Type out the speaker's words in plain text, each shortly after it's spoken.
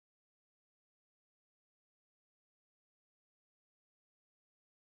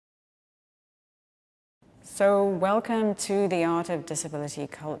So welcome to the Art of Disability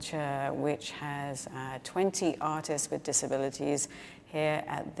Culture, which has 20 artists with disabilities here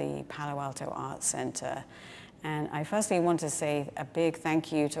at the Palo Alto Art Center. And I firstly want to say a big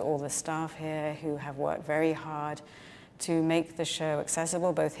thank you to all the staff here who have worked very hard to make the show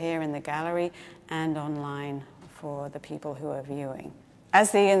accessible, both here in the gallery and online for the people who are viewing.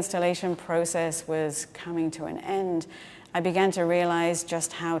 As the installation process was coming to an end, I began to realize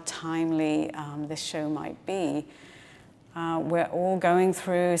just how timely this show might be. We're all going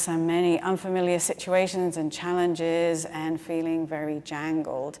through so many unfamiliar situations and challenges and feeling very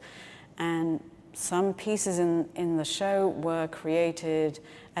jangled. And some pieces in the show were created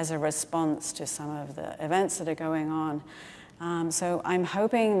as a response to some of the events that are going on. So I'm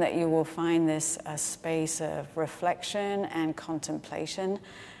hoping that you will find this a space of reflection and contemplation,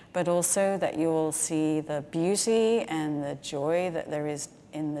 but also that you'll see the beauty and the joy that there is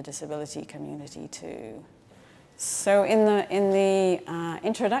in the disability community too. So in the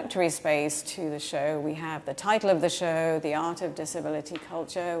introductory space to the show, we have the title of the show, The Art of Disability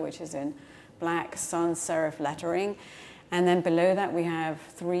Culture, which is in black sans serif lettering. And then below that, we have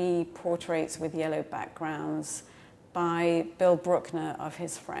 3 portraits with yellow backgrounds by Bill Bruckner of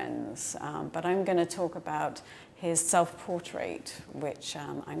his friends. But I'm going to talk about his self-portrait, which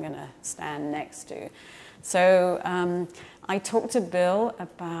I'm going to stand next to. So I talked to Bill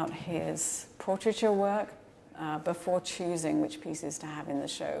about his portraiture work before choosing which pieces to have in the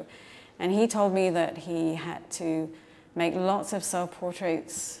show. And he told me that he had to make lots of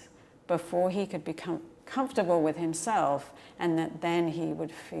self-portraits before he could become comfortable with himself, and that then he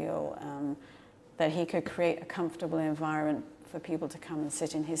would feel that he could create a comfortable environment for people to come and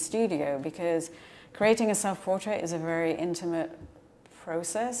sit in his studio, because creating a self-portrait is a very intimate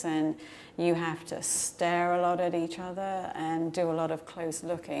process, and you have to stare a lot at each other and do a lot of close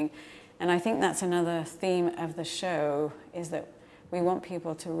looking. And I think that's another theme of the show, is that we want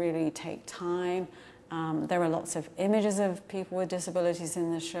people to really take time. There are lots of images of people with disabilities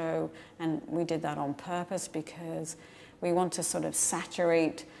in the show, and we did that on purpose because we want to sort of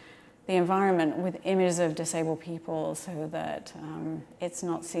saturate the environment with images of disabled people so that it's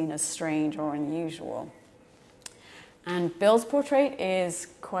not seen as strange or unusual. And Bill's portrait is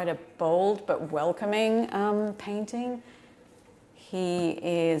quite a bold but welcoming painting. He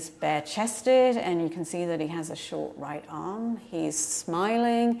is bare-chested, and you can see that he has a short right arm. He's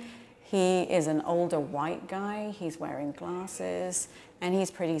smiling. He is an older white guy. He's wearing glasses, and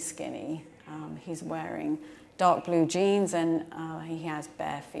he's pretty skinny. He's wearing dark blue jeans, and he has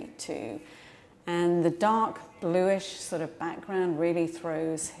bare feet too. And the dark bluish sort of background really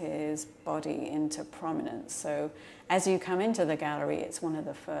throws his body into prominence. So as you come into the gallery, it's one of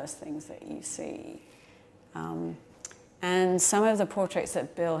the first things that you see. And some of the portraits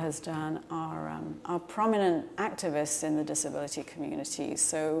that Bill has done are prominent activists in the disability community.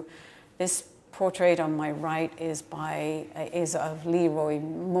 So this portrait on my right is of Leroy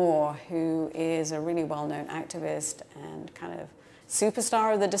Moore, who is a really well-known activist and kind of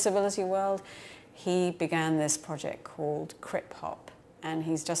superstar of the disability world. He began this project called Crip Hop, and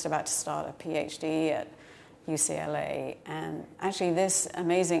he's just about to start a PhD at UCLA. And actually, this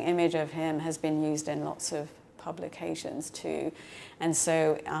amazing image of him has been used in lots of publications too. And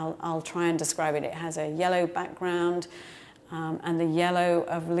so I'll try and describe it. It has a yellow background, and the yellow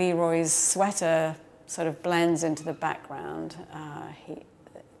of Leroy's sweater sort of blends into the background.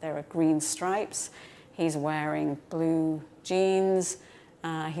 There are green stripes. He's wearing blue jeans.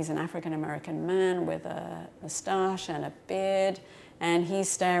 He's an African-American man with a mustache and a beard, and he's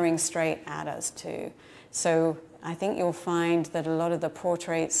staring straight at us too. So I think you'll find that a lot of the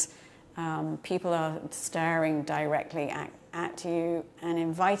portraits, people are staring directly at you and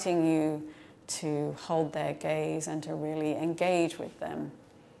inviting you to hold their gaze and to really engage with them.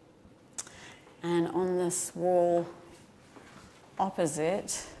 And on this wall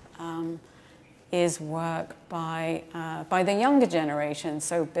opposite is work by the younger generation.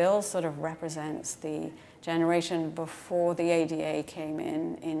 So Bill sort of represents the generation before the ADA came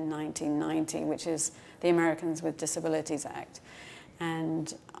in 1990, which is the Americans with Disabilities Act.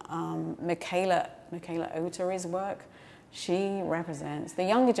 And Michaela Otari's work, she represents the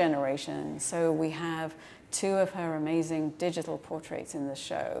younger generation. So we have 2 of her amazing digital portraits in the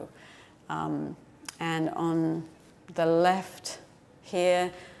show. And on the left here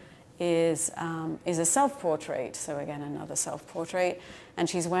is a self-portrait. So again, another self-portrait. And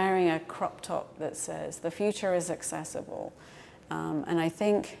she's wearing a crop top that says, "The future is accessible." And I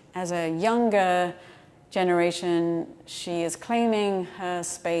think as a younger generation, she is claiming her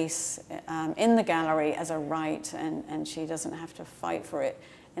space in the gallery as a right, and she doesn't have to fight for it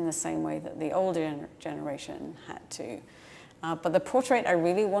in the same way that the older generation had to. But the portrait I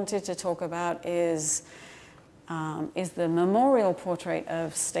really wanted to talk about is the memorial portrait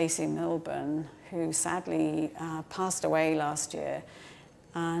of Stacy Milburn, who sadly passed away last year.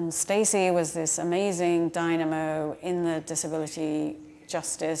 And Stacy was this amazing dynamo in the disability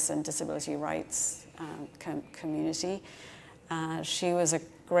justice and disability rights community. She was a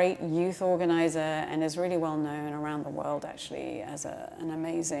great youth organizer and is really well known around the world, actually, as an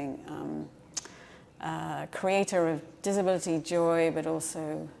amazing creator of disability joy, but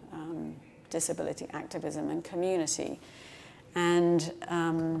also disability activism and community. And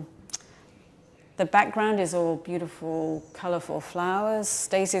the background is all beautiful, colorful flowers.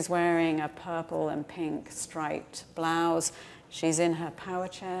 Stacy's wearing a purple and pink striped blouse. She's in her power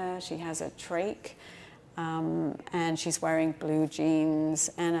chair. She has a trach, and she's wearing blue jeans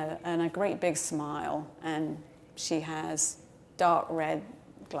and a great big smile. And she has dark red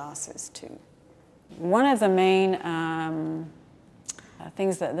glasses too. One of the main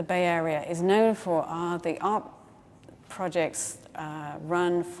things that the Bay Area is known for are the art projects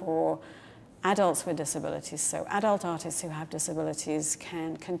run for adults with disabilities. So adult artists who have disabilities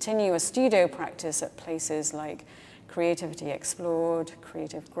can continue a studio practice at places like Creativity Explored,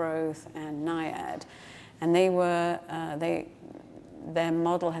 Creative Growth, and NIAD. And their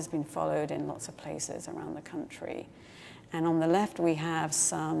model has been followed in lots of places around the country. And on the left, we have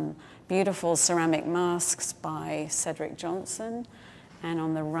some beautiful ceramic masks by Cedric Johnson. And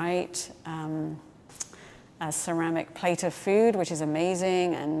on the right, a ceramic plate of food, which is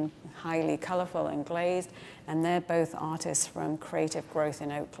amazing and highly colorful and glazed. And they're both artists from Creative Growth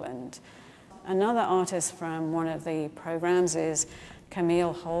in Oakland. Another artist from one of the programs is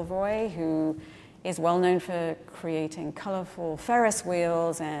Camille Holroy, who is well known for creating colorful Ferris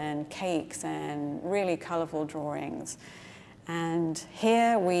wheels and cakes and really colorful drawings. And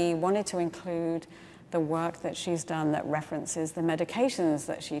here we wanted to include the work that she's done that references the medications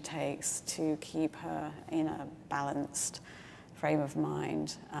that she takes to keep her in a balanced frame of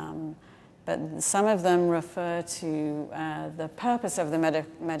mind. But some of them refer to the purpose of the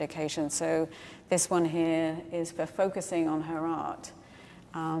medication. So this one here is for focusing on her art.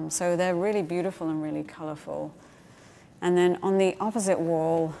 So they're really beautiful and really colorful. And then on the opposite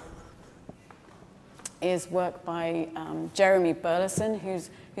wall is work by Jeremy Burleson, who's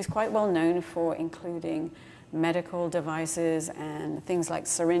quite well known for including medical devices and things like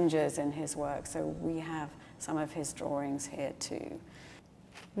syringes in his work. So we have some of his drawings here too.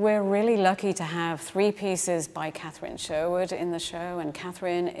 We're really lucky to have 3 pieces by Catherine Sherwood in the show, and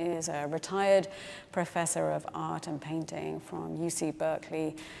Catherine is a retired professor of art and painting from UC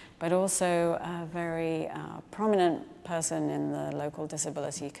Berkeley, but also a very prominent person in the local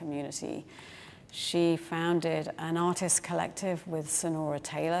disability community. She founded an artist collective with Sonora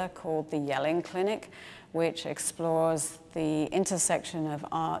Taylor called the Yelling Clinic, which explores the intersection of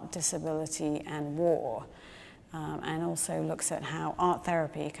art, disability, and war. And also looks at how art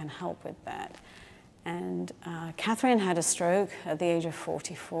therapy can help with that. And Catherine had a stroke at the age of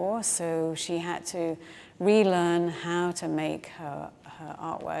 44, so she had to relearn how to make her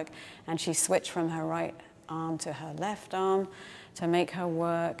artwork, and she switched from her right arm to her left arm to make her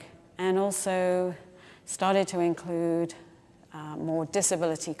work, and also started to include more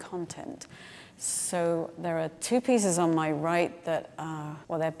disability content. So there are 2 pieces on my right that are,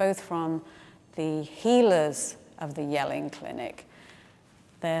 well, they're both from the healers of the Yelling Clinic.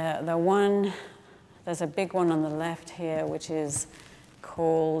 There's a big one on the left here, which is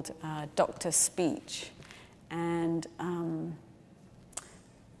called Dr. Speech. And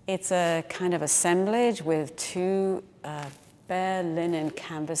it's a kind of assemblage with 2 bare linen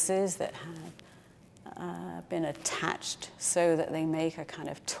canvases that have been attached so that they make a kind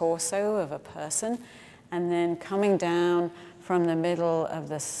of torso of a person. And then coming down from the middle of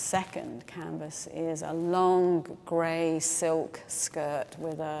the second canvas is a long gray silk skirt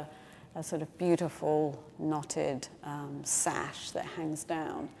with a sort of beautiful knotted sash that hangs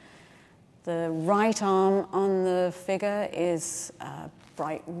down. The right arm on the figure is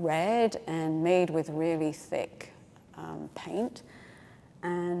bright red and made with really thick paint.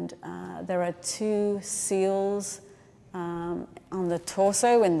 And there are 2 seals on the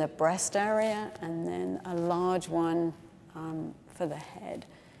torso in the breast area, and then a large one for the head.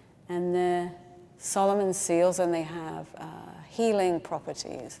 And they're Solomon seals, and they have healing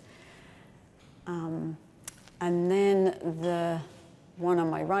properties. And then the one on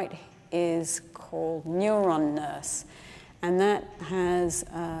my right is called Neuron Nurse. And that has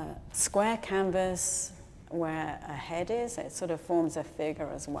a square canvas where a head is. It sort of forms a figure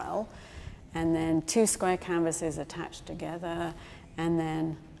as well. And then 2 square canvases attached together. and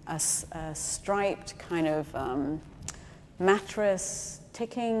then a striped kind of mattress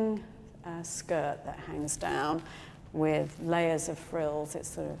ticking skirt that hangs down with layers of frills. It's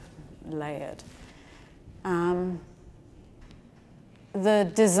sort of layered.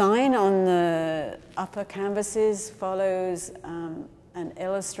 The design on the upper canvases follows an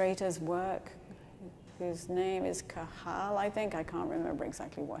illustrator's work whose name is Cahal, I think. I can't remember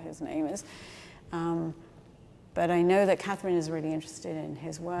exactly what his name is. But I know that Catherine is really interested in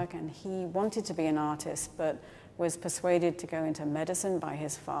his work, and he wanted to be an artist, but was persuaded to go into medicine by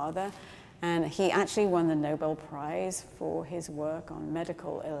his father. And he actually won the Nobel Prize for his work on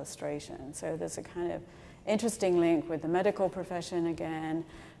medical illustration. So there's a kind of interesting link with the medical profession again,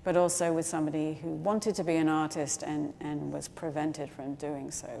 but also with somebody who wanted to be an artist and was prevented from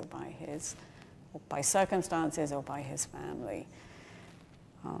doing so by circumstances or by his family.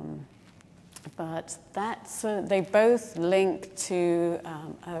 But they both link to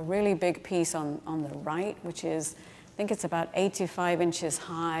a really big piece on the right, which is, I think it's about 85 inches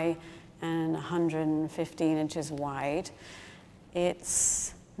high and 115 inches wide.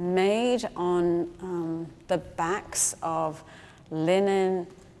 It's made on the backs of linen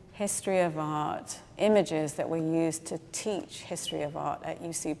history of art images that were used to teach history of art at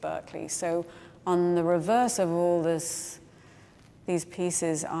UC Berkeley. So on the reverse of all this, these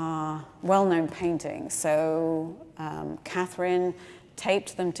pieces are well-known paintings. So Catherine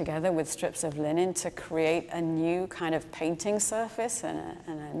taped them together with strips of linen to create a new kind of painting surface and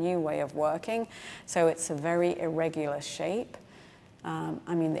a new way of working. So it's a very irregular shape.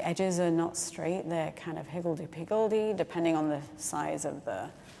 I mean, the edges are not straight. They're kind of higgledy-piggledy, depending on the size of the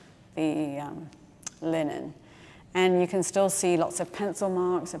linen. And you can still see lots of pencil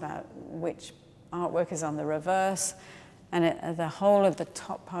marks about which artwork is on the reverse. And the whole of the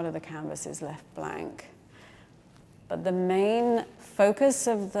top part of the canvas is left blank. But the main focus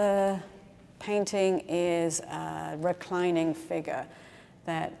of the painting is a reclining figure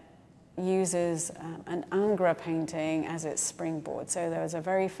that uses an Ingres painting as its springboard. So there was a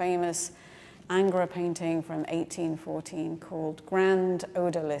very famous Ingres painting from 1814 called Grand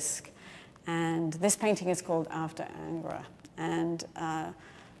Odalisque. And this painting is called After Ingres. And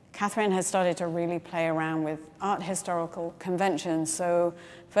Catherine has started to really play around with art historical conventions. So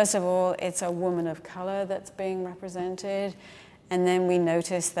first of all, it's a woman of color that's being represented. And then we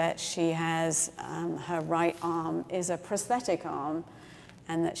notice that she has, her right arm is a prosthetic arm,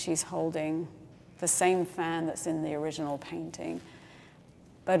 and that she's holding the same fan that's in the original painting.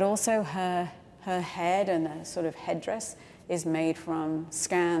 But also her head and a sort of headdress is made from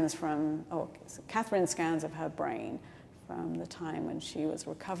scans Catherine scans of her brain from the time when she was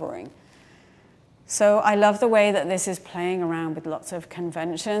recovering. So I love the way that this is playing around with lots of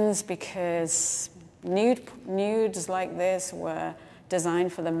conventions, because nudes like this were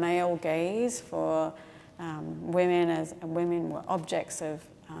designed for the male gaze, for women were objects of,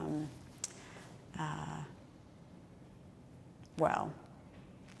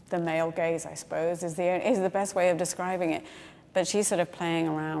 the male gaze, I suppose, is the best way of describing it. But she's sort of playing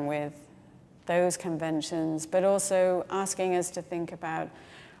around with those conventions, but also asking us to think about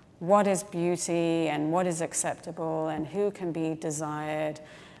what is beauty and what is acceptable and who can be desired.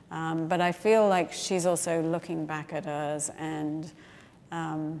 But I feel like she's also looking back at us and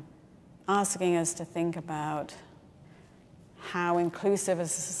asking us to think about how inclusive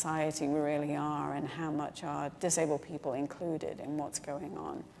as a society we really are, and how much are disabled people included in what's going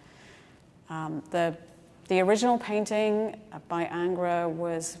on. The original painting by Ingres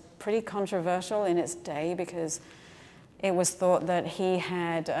was pretty controversial in its day, because it was thought that he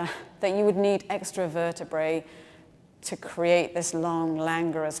had, that you would need extra vertebrae to create this long,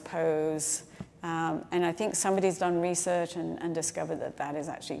 languorous pose. And I think somebody's done research and discovered that that is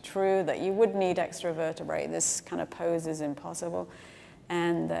actually true, that you would need extra vertebrae. This kind of pose is impossible.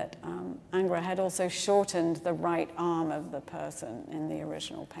 And that Ingres had also shortened the right arm of the person in the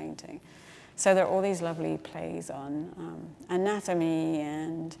original painting. So there are all these lovely plays on anatomy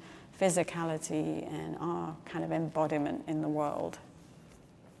and physicality and our kind of embodiment in the world.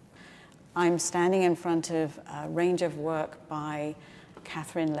 I'm standing in front of a range of work by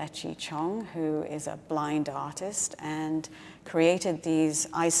Catherine Lecce Chong, who is a blind artist and created these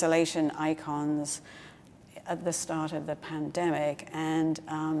isolation icons at the start of the pandemic. And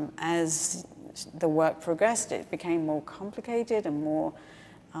as the work progressed, it became more complicated and more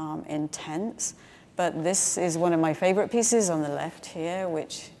intense. But this is one of my favorite pieces on the left here,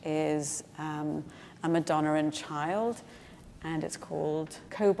 which is a Madonna and Child, and it's called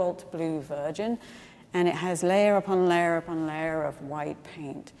Cobalt Blue Virgin. And it has layer upon layer upon layer of white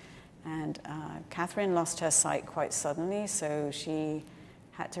paint. And Catherine lost her sight quite suddenly, so she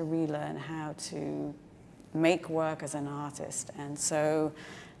had to relearn how to make work as an artist. And so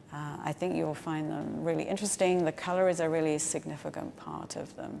I think you'll find them really interesting. The color is a really significant part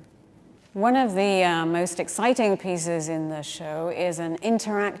of them. One of the most exciting pieces in the show is an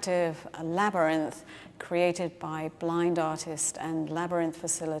interactive labyrinth created by blind artist and labyrinth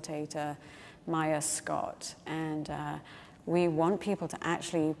facilitator Maya Scott. And we want people to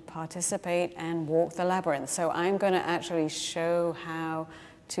actually participate and walk the labyrinth. So I'm going to actually show how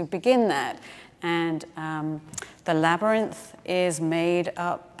to begin that. And the labyrinth is made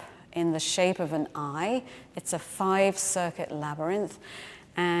up in the shape of an eye. It's a 5-circuit labyrinth.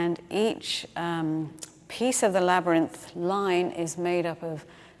 And each piece of the labyrinth line is made up of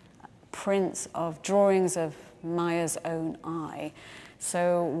prints of drawings of Maya's own eye.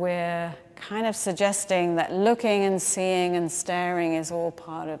 So we're kind of suggesting that looking and seeing and staring is all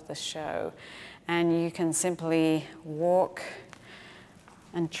part of the show. And you can simply walk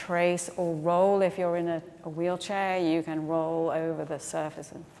and trace or roll. If you're in a wheelchair, you can roll over the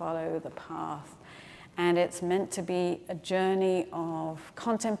surface and follow the path. And it's meant to be a journey of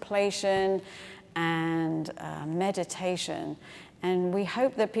contemplation and meditation. And we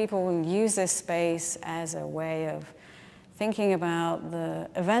hope that people will use this space as a way of thinking about the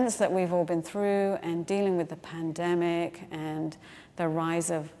events that we've all been through and dealing with the pandemic and the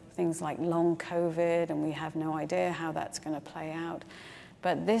rise of things like long COVID, and we have no idea how that's going to play out.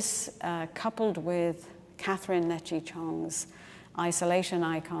 But this, coupled with Catherine Lecce-Chong's isolation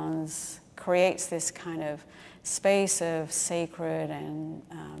icons, creates this kind of space of sacred and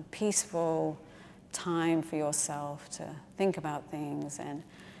peaceful time for yourself to think about things, and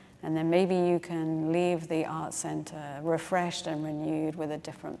then maybe you can leave the art center refreshed and renewed with a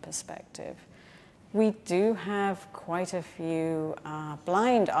different perspective. We do have quite a few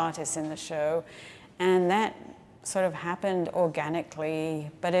blind artists in the show, and that sort of happened organically,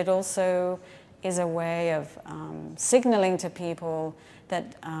 but it also is a way of signaling to people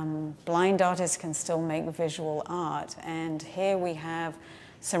that blind artists can still make visual art. And here we have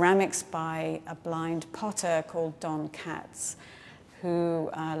ceramics by a blind potter called Don Katz, who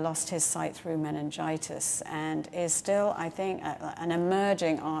lost his sight through meningitis and is still, I think, an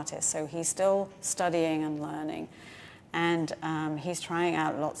emerging artist. So he's still studying and learning. And he's trying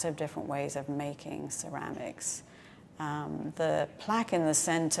out lots of different ways of making ceramics. The plaque in the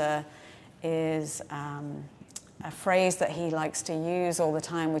center is a phrase that he likes to use all the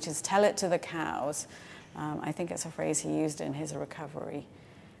time, which is "tell it to the cows." I think it's a phrase he used in his recovery.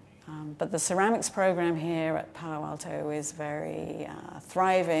 But the ceramics program here at Palo Alto is very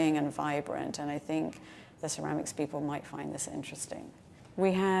thriving and vibrant, and I think the ceramics people might find this interesting.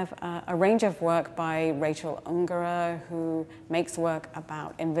 We have a range of work by Rachel Ungerer, who makes work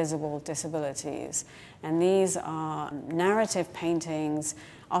about invisible disabilities. And these are narrative paintings,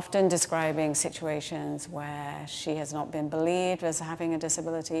 often describing situations where she has not been believed as having a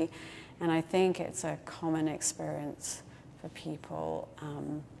disability. And I think it's a common experience for people.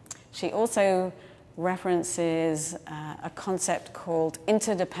 She also references a concept called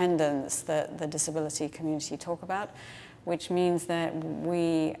interdependence that the disability community talk about, which means that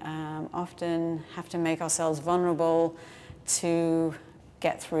we often have to make ourselves vulnerable to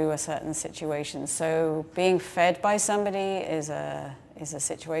get through a certain situation. So being fed by somebody is a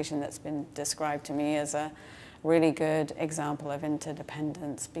situation that's been described to me as a really good example of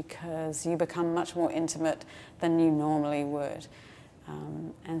interdependence, because you become much more intimate than you normally would.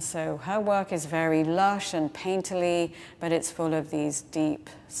 And so her work is very lush and painterly, but it's full of these deep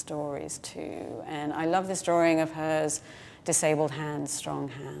stories too. And I love this drawing of hers, disabled hands, strong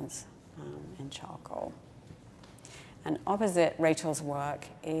hands, in charcoal. And opposite Rachel's work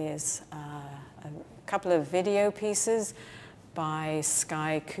is a couple of video pieces by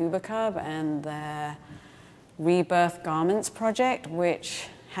Sky Kubikub and their Rebirth Garments project, which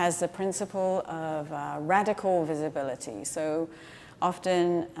has the principle of radical visibility. So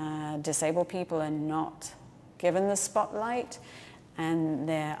often disabled people are not given the spotlight, and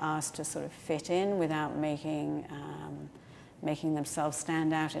they're asked to sort of fit in without making themselves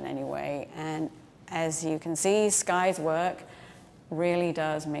stand out in any way. And as you can see, Sky's work really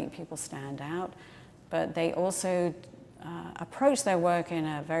does make people stand out, but they also approach their work in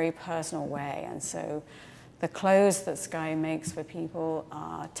a very personal way. And so the clothes that Sky makes for people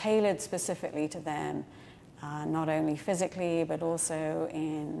are tailored specifically to them, not only physically, but also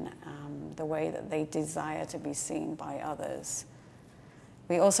in the way that they desire to be seen by others.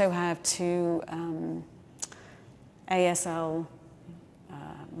 We also have two ASL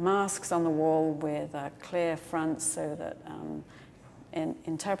masks on the wall with clear fronts so that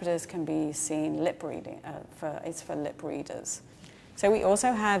interpreters can be seen lip reading, it's for lip readers. So we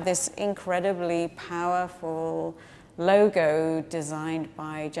also have this incredibly powerful logo designed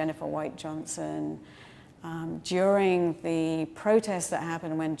by Jennifer White Johnson during the protests that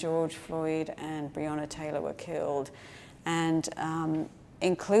happened when George Floyd and Breonna Taylor were killed. And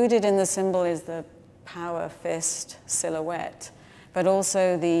included in the symbol is the power fist silhouette, but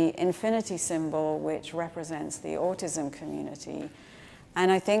also the infinity symbol, which represents the autism community.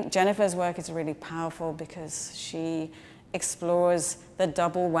 And I think Jennifer's work is really powerful because she explores the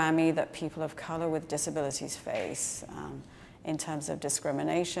double whammy that people of color with disabilities face in terms of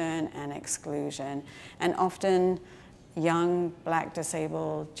discrimination and exclusion. And often young Black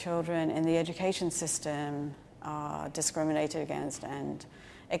disabled children in the education system are discriminated against and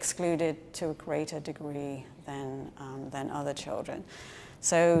excluded to a greater degree than other children.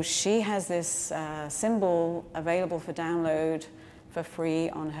 So she has this symbol available for download for free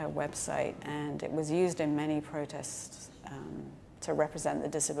on her website, and it was used in many protests to represent the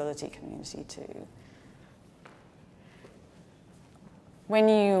disability community too. When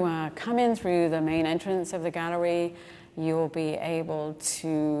you come in through the main entrance of the gallery, you'll be able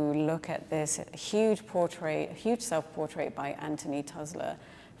to look at this huge portrait, a huge self-portrait by Anthony Tusler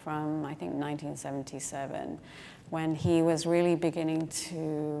from, I think, 1977, when he was really beginning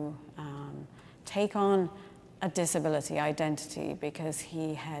to take on a disability identity because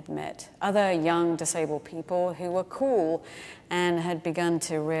he had met other young disabled people who were cool and had begun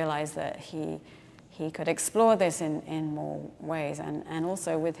to realize that he could explore this in more ways, and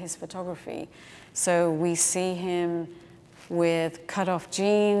also with his photography. So we see him with cut-off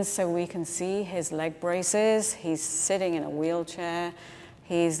jeans so we can see his leg braces. He's sitting in a wheelchair.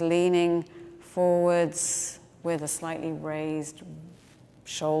 He's leaning forwards with a slightly raised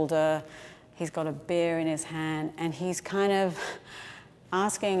shoulder. He's got a beer in his hand, and he's kind of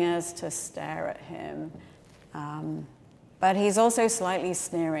asking us to stare at him. But he's also slightly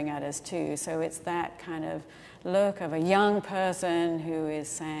sneering at us too. So it's that kind of look of a young person who is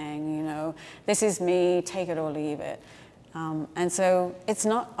saying, you know, this is me, take it or leave it. And so it's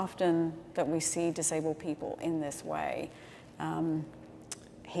not often that we see disabled people in this way.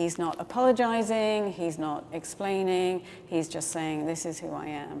 He's not apologizing, he's not explaining, he's just saying, this is who I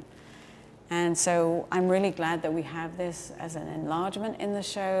am. And so I'm really glad that we have this as an enlargement in the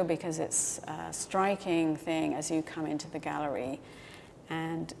show, because it's a striking thing as you come into the gallery.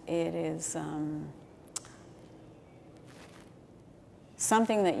 And it is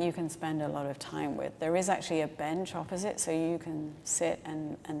something that you can spend a lot of time with. There is actually a bench opposite, so you can sit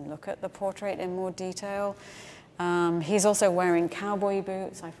and look at the portrait in more detail. He's also wearing cowboy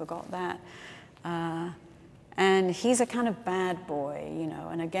boots, I forgot that. And he's a kind of bad boy, you know,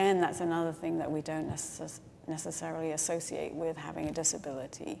 and again, that's another thing that we don't necessarily associate with having a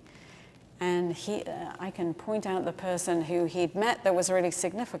disability. And I can point out the person who he'd met that was really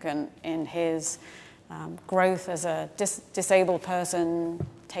significant in his growth as a disabled person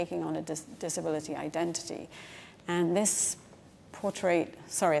taking on a disability identity. And this portrait,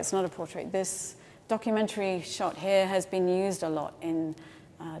 sorry, it's not a portrait, this documentary shot here has been used a lot in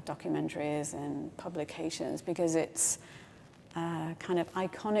documentaries and publications because it's a kind of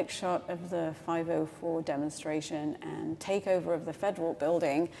iconic shot of the 504 demonstration and takeover of the federal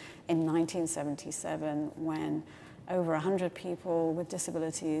building in 1977, when over 100 people with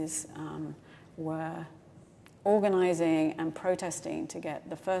disabilities were organizing and protesting to get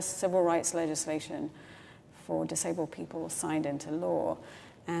the first civil rights legislation for disabled people signed into law.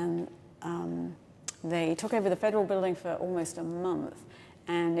 And they took over the federal building for almost a month.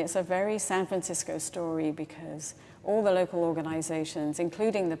 And it's a very San Francisco story because all the local organizations,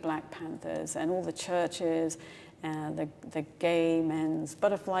 including the Black Panthers and all the churches, the Gay Men's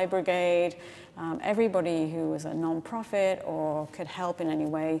Butterfly Brigade, everybody who was a nonprofit or could help in any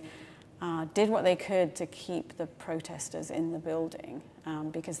way, did what they could to keep the protesters in the building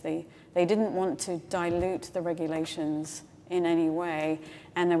because they didn't want to dilute the regulations in any way,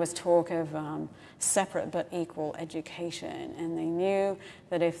 and there was talk of separate but equal education, and they knew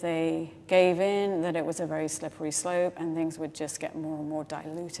that if they gave in, that it was a very slippery slope and things would just get more and more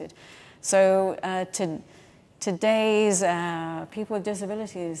diluted. So today's people with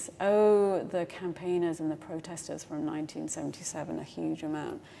disabilities owe the campaigners and the protesters from 1977 a huge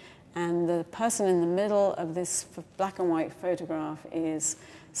amount. And the person in the middle of this black and white photograph is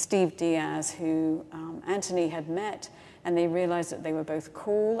Steve Diaz, who Anthony had met, and they realized that they were both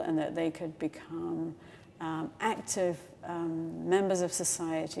cool and that they could become active members of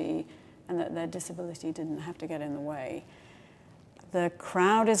society and that their disability didn't have to get in the way. The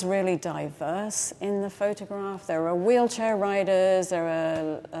crowd is really diverse in the photograph. There are wheelchair riders, there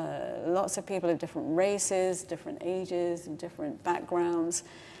are lots of people of different races, different ages, and different backgrounds,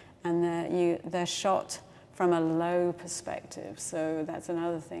 and they're shot from a low perspective. So that's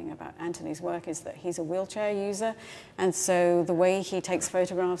another thing about Anthony's work, is that he's a wheelchair user, and so the way he takes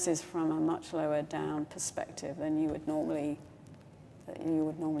photographs is from a much lower down perspective than you would normally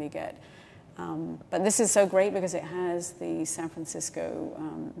get. But this is so great because it has the San Francisco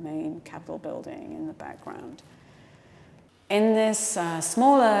main Capitol building in the background. In this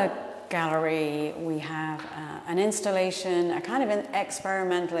smaller gallery, we have an installation, a kind of an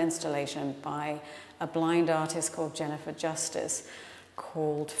experimental installation by a blind artist called Jennifer Justice,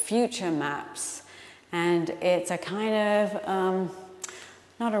 called Future Maps. And it's a kind of,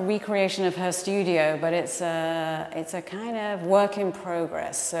 not a recreation of her studio, but it's a kind of work in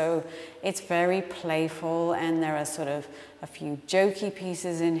progress. So it's very playful, and there are sort of a few jokey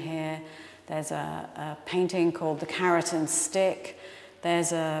pieces in here. There's a painting called The Carrot and Stick.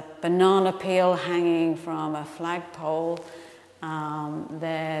 There's a banana peel hanging from a flagpole.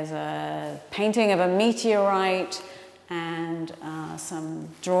 There's a painting of a meteorite and some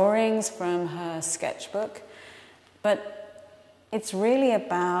drawings from her sketchbook. But it's really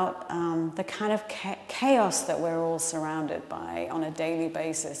about the kind of chaos that we're all surrounded by on a daily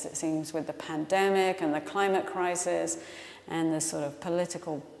basis, it seems, with the pandemic and the climate crisis and the sort of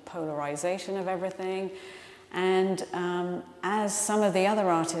political polarization of everything. And as some of the other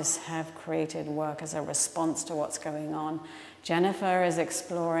artists have created work as a response to what's going on, Jennifer is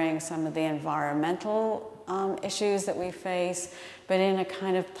exploring some of the environmental issues that we face, but in a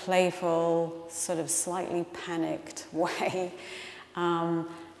kind of playful, sort of slightly panicked way.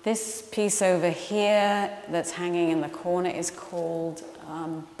 This piece over here that's hanging in the corner is called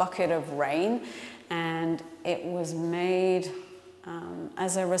Bucket of Rain, and it was made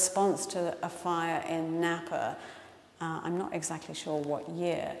as a response to a fire in Napa. I'm not exactly sure what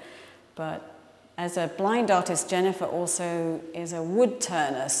year, but as a blind artist, Jennifer also is a wood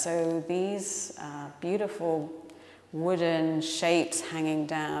turner, so these beautiful wooden shapes hanging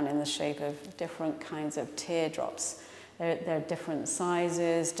down in the shape of different kinds of teardrops. They're different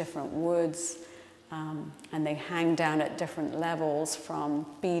sizes, different woods, and they hang down at different levels from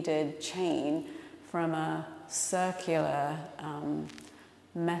beaded chain from a circular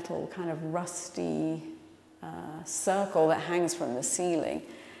metal, kind of rusty circle that hangs from the ceiling.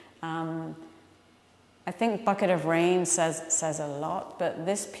 I think Bucket of Rain says a lot, but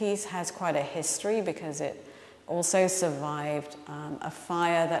this piece has quite a history because it also survived a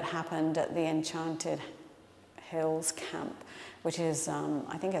fire that happened at the Enchanted Hills camp, which is,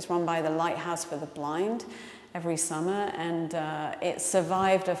 I think it's run by the Lighthouse for the Blind every summer, and it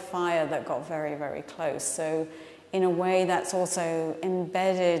survived a fire that got very, very close. So in a way, that's also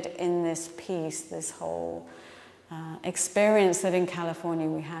embedded in this piece, this whole experience that in California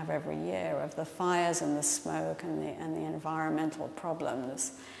we have every year of the fires and the smoke and the environmental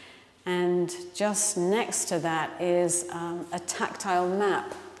problems. And just next to that is a tactile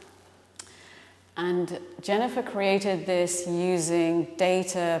map. And Jennifer created this using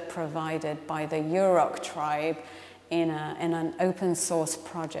data provided by the Yurok tribe in an open source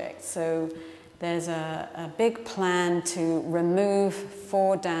project. So there's a big plan to remove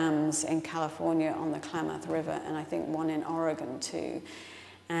 4 dams in California on the Klamath River, and I think 1 in Oregon too.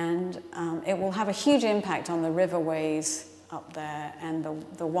 And it will have a huge impact on the riverways up there and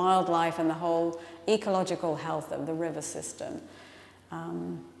the wildlife and the whole ecological health of the river system.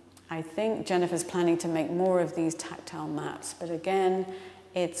 I think Jennifer's planning to make more of these tactile maps, but again,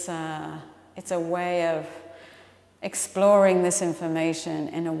 it's a way of exploring this information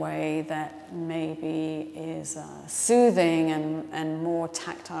in a way that maybe is soothing and more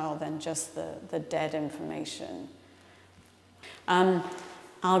tactile than just the dead information.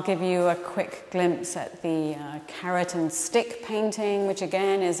 I'll give you a quick glimpse at the Carrot and Stick painting, which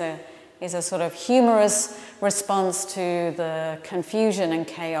again is a sort of humorous response to the confusion and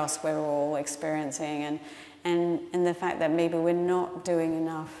chaos we're all experiencing, and the fact that maybe we're not doing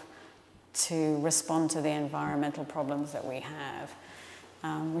enough to respond to the environmental problems that we have,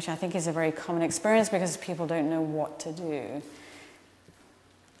 which I think is a very common experience because people don't know what to do.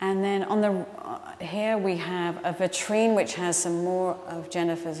 And then on here we have a vitrine which has some more of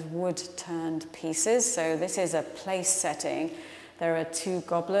Jennifer's wood-turned pieces. So this is a place setting. There are 2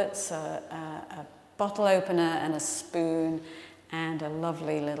 goblets, a bottle opener and a spoon, and a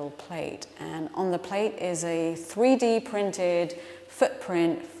lovely little plate. And on the plate is a 3D printed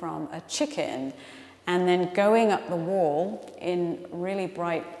footprint from a chicken, and then going up the wall in really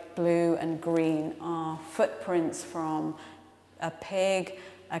bright blue and green are footprints from a pig,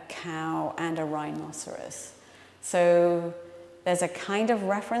 a cow, and a rhinoceros. So there's a kind of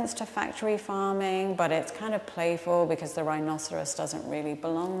reference to factory farming, but it's kind of playful because the rhinoceros doesn't really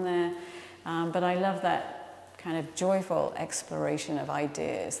belong there. But I love that kind of joyful exploration of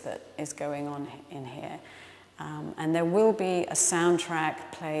ideas that is going on in here. And there will be a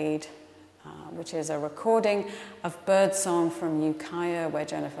soundtrack played, which is a recording of birdsong from Ukiah, where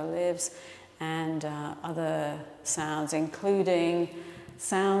Jennifer lives, and other sounds, including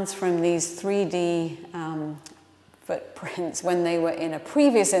sounds from these 3D footprints when they were in a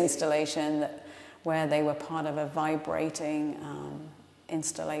previous installation where they were part of a vibrating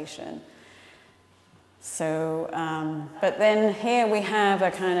installation. So, but then here we have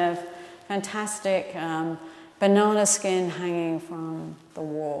a kind of fantastic banana skin hanging from the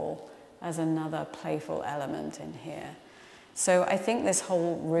wall as another playful element in here. So I think this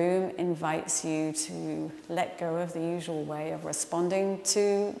whole room invites you to let go of the usual way of responding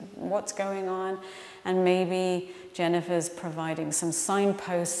to what's going on, and maybe Jennifer's providing some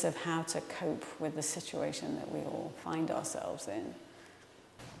signposts of how to cope with the situation that we all find ourselves in.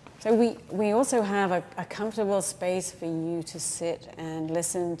 So we also have a comfortable space for you to sit and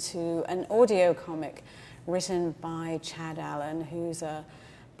listen to an audio comic written by Chad Allen, who's a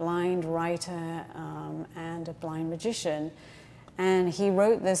blind writer and a blind magician. And he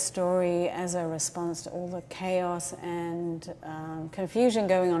wrote this story as a response to all the chaos and confusion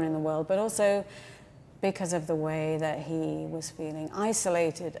going on in the world, but also because of the way that he was feeling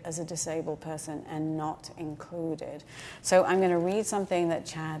isolated as a disabled person and not included. So I'm going to read something that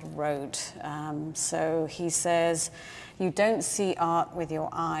Chad wrote. So he says, "You don't see art with your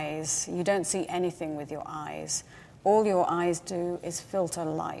eyes. You don't see anything with your eyes. All your eyes do is filter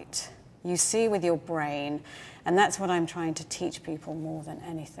light. You see with your brain, and that's what I'm trying to teach people more than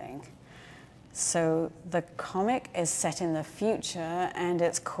anything." So the comic is set in the future, and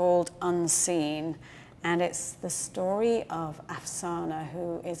it's called Unseen, and it's the story of Afsana,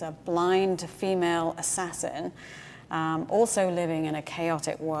 who is a blind female assassin, also living in a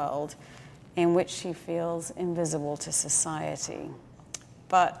chaotic world in which she feels invisible to society.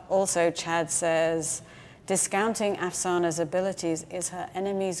 But also Chad says, discounting Afsana's abilities is her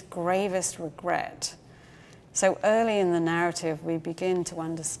enemy's gravest regret. So early in the narrative, we begin to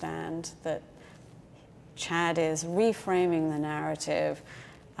understand that Chad is reframing the narrative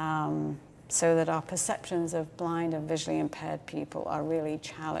so that our perceptions of blind and visually impaired people are really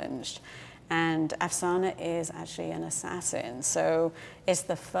challenged. And Afsana is actually an assassin. So it's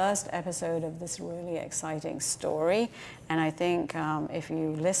the first episode of this really exciting story. And I think if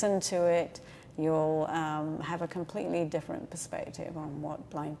you listen to it, you'll have a completely different perspective on what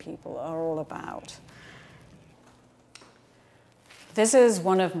blind people are all about. This is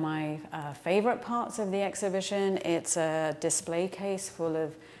one of my favorite parts of the exhibition. It's a display case full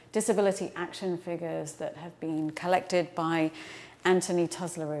of disability action figures that have been collected by Anthony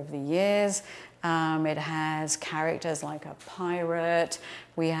Tusler over the years. It has characters like a pirate.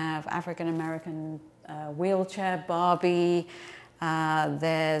 We have African-American wheelchair Barbie.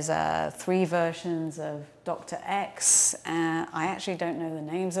 There's 3 versions of Dr. X. I actually don't know the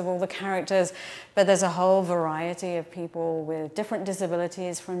names of all the characters, but there's a whole variety of people with different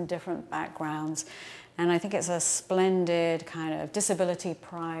disabilities from different backgrounds. And I think it's a splendid kind of disability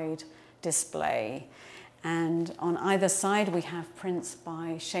pride display. And on either side, we have prints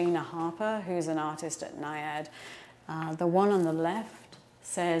by Shayna Harper, who's an artist at NIAD. The one on the left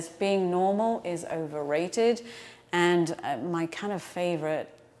says, "Being normal is overrated." And my kind of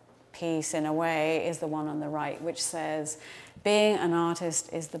favorite piece, in a way, is the one on the right, which says, "Being an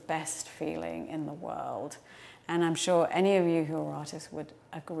artist is the best feeling in the world." And I'm sure any of you who are artists would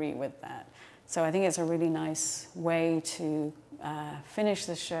agree with that. So I think it's a really nice way to finish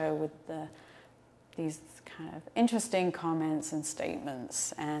the show with these kind of interesting comments and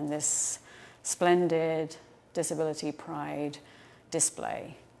statements and this splendid disability pride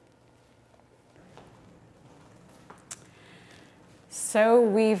display. So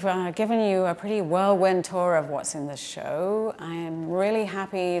we've given you a pretty whirlwind tour of what's in the show. I am really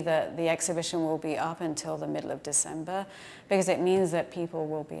happy that the exhibition will be up until the middle of December, because it means that people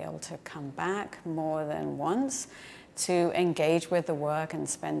will be able to come back more than once to engage with the work and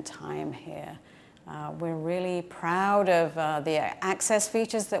spend time here. We're really proud of the access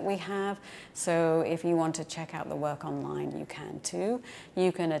features that we have. So if you want to check out the work online, you can too.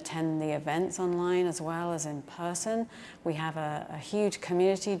 You can attend the events online as well as in person. We have a huge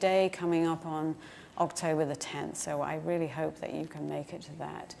community day coming up on October the 10th. So I really hope that you can make it to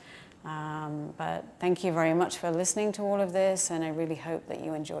that. But thank you very much for listening to all of this, and I really hope that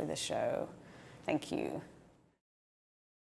you enjoy the show. Thank you.